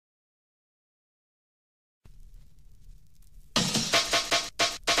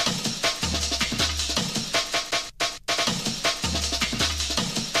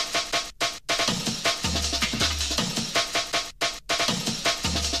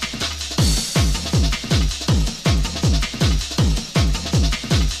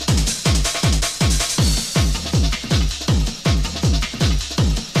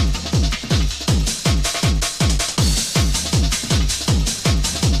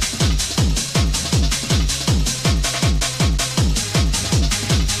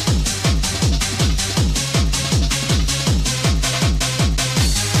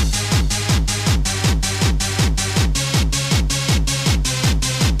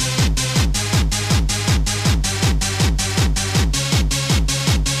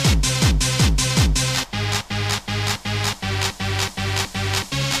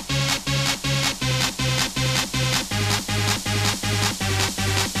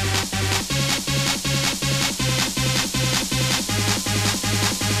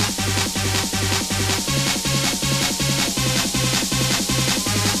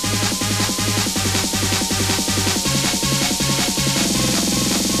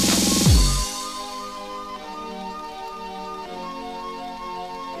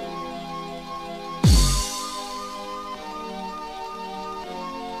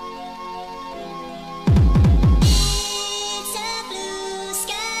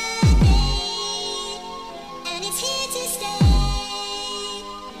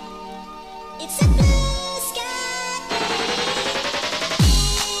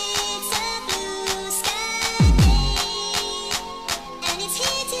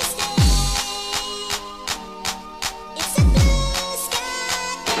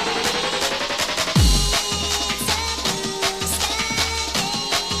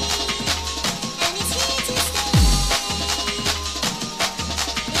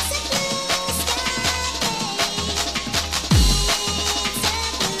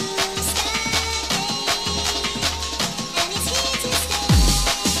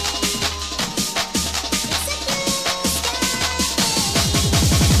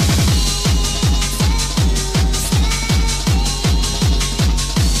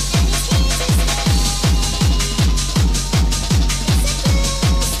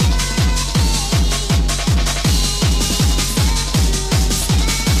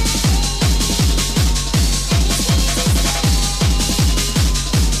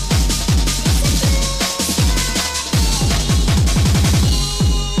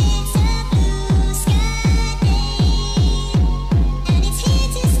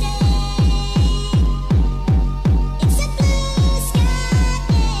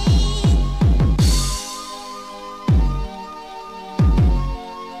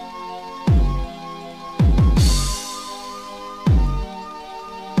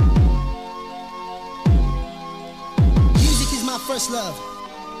first love.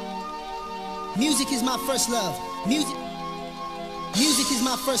 Music is my first love. Music is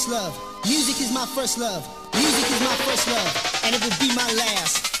my first love. Music is my first love. Music is my first love, and it will be my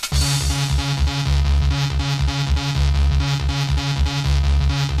last.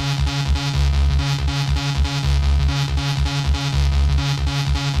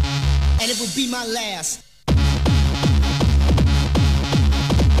 And it will be my last.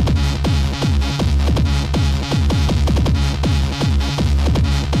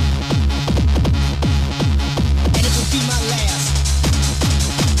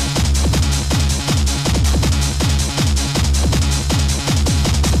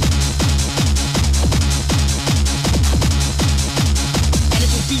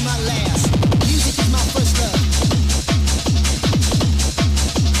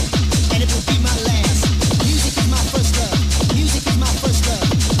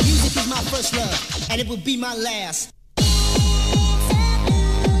 And it will be my last.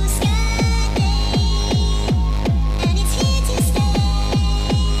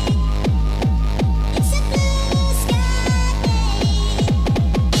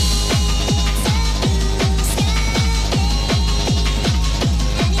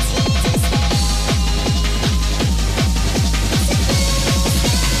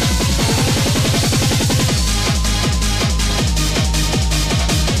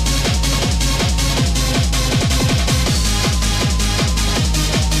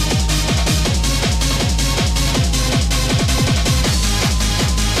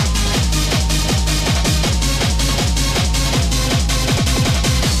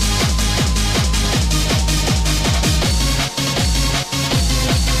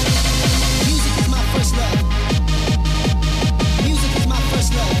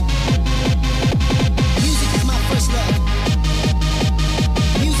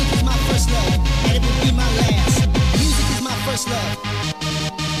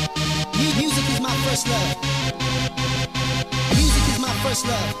 Music is my first love. Music is my first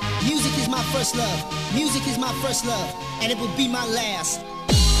love. Music is my first love. Music is my first love, and it will be my last.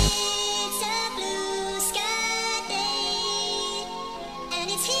 It's a blue sky day, and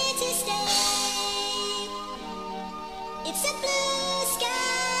it's here to stay. It's a blue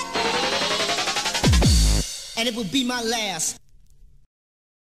sky day, and it will be my last.